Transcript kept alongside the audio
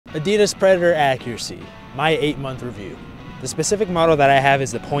Adidas Predator Accuracy, my 8-month review. The specific model that I have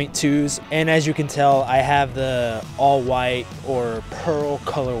is the .2s, and as you can tell, I have the all white or pearl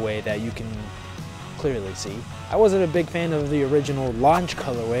colorway that you can clearly see. I wasn't a big fan of the original launch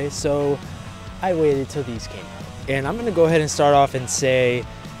colorway, so I waited till these came out. And I'm gonna go ahead and start off and say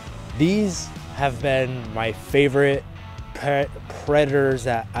these have been my favorite Predators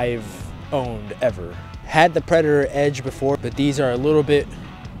that I've owned ever. Had the Predator Edge before, but these are a little bit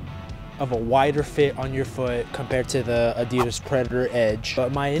of a wider fit on your foot compared to the Adidas Predator Edge.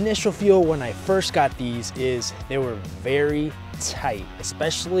 But my initial feel when I first got these is they were very tight,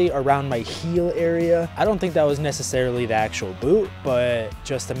 especially around my heel area. I don't think that was necessarily the actual boot, but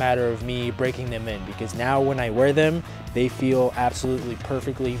just a matter of me breaking them in, because now when I wear them, they feel absolutely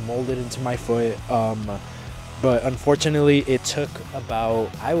perfectly molded into my foot. But unfortunately, it took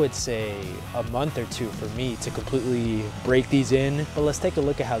about, I would say, a month or two for me to completely break these in. But let's take a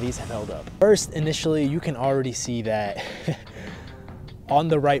look at how these have held up. First, initially, you can already see that on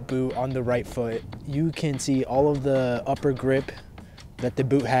the right boot, on the right foot, you can see all of the upper grip that the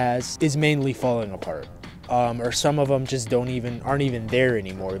boot has is mainly falling apart. Or some of them just aren't even there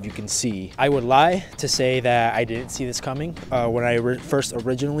anymore, if you can see. I would lie to say that I didn't see this coming. When I first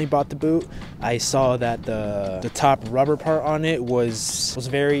originally bought the boot, I saw that the top rubber part on it was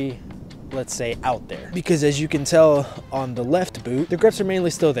very, let's say, out there. Because as you can tell on the left boot, the grips are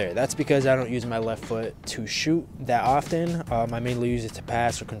mainly still there. That's because I don't use my left foot to shoot that often. I mainly use it to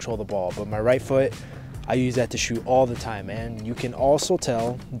pass or control the ball, but my right foot, I use that to shoot all the time. And you can also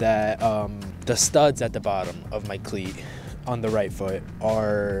tell that the studs at the bottom of my cleat on the right foot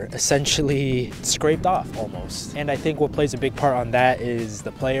are essentially scraped off almost. And I think what plays a big part on that is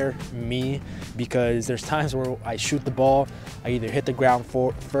the player, me, because there's times where I shoot the ball, I either hit the ground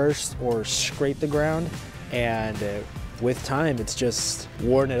first or scrape the ground, and with time it's just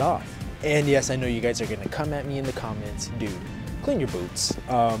worn it off. And yes, I know you guys are gonna come at me in the comments, dude, clean your boots.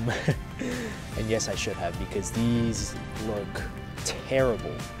 And yes, I should have, because these look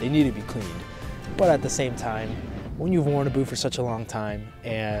terrible. They need to be cleaned. But at the same time, when you've worn a boot for such a long time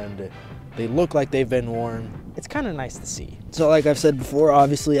and they look like they've been worn, it's kind of nice to see. So like I've said before,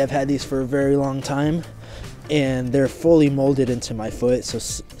 obviously I've had these for a very long time and they're fully molded into my foot, so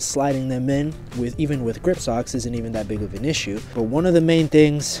sliding them in even with grip socks isn't even that big of an issue. But one of the main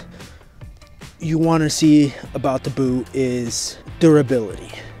things you want to see about the boot is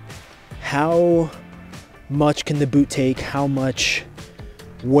durability. How much can the boot take? How much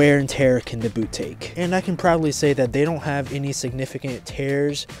wear and tear can the boot take? And I can proudly say that they don't have any significant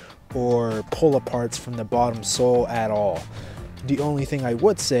tears or pull aparts from the bottom sole at all. The only thing I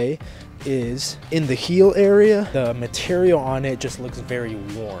would say is in the heel area, the material on it just looks very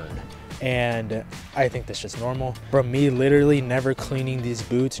worn. And I think that's just normal. From me literally never cleaning these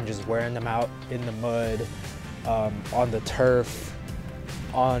boots and just wearing them out in the mud, on the turf,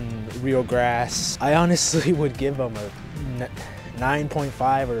 on real grass, I honestly would give them a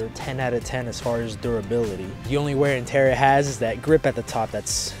 9.5 or 10 out of 10 as far as durability. The only wear and tear it has is that grip at the top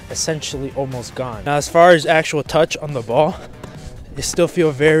that's essentially almost gone. Now as far as actual touch on the ball, it still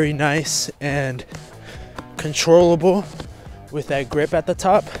feels very nice and controllable with that grip at the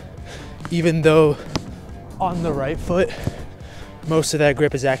top, even though on the right foot, most of that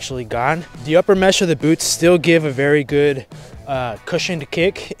grip is actually gone. The upper mesh of the boots still give a very good cushioned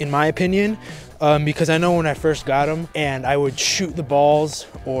kick, in my opinion, because I know when I first got them and I would shoot the balls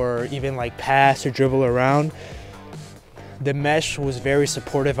or even like pass or dribble around, the mesh was very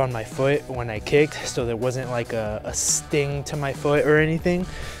supportive on my foot when I kicked, so there wasn't like a sting to my foot or anything.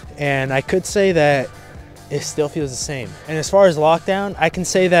 And I could say that it still feels the same. And as far as lockdown, I can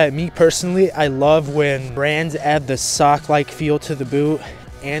say that me personally, I love when brands add the sock-like feel to the boot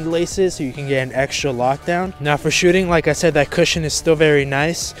and laces so you can get an extra lockdown. Now for shooting, like I said, that cushion is still very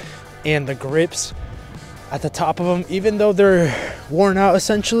nice, and the grips at the top of them, even though they're worn out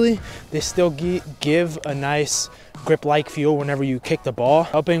essentially, they still give a nice grip-like feel whenever you kick the ball,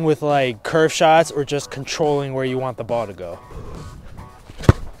 helping with like curve shots or just controlling where you want the ball to go.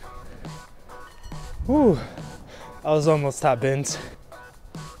 Whew, I was almost top bins.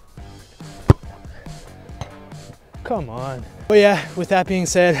 Come on. But yeah, with that being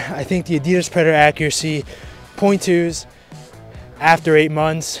said, I think the Adidas Predator Accuracy .2s after 8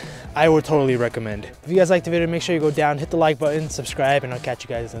 months, I would totally recommend. If you guys liked the video, make sure you go down, hit the like button, subscribe, and I'll catch you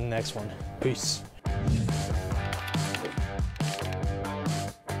guys in the next one. Peace.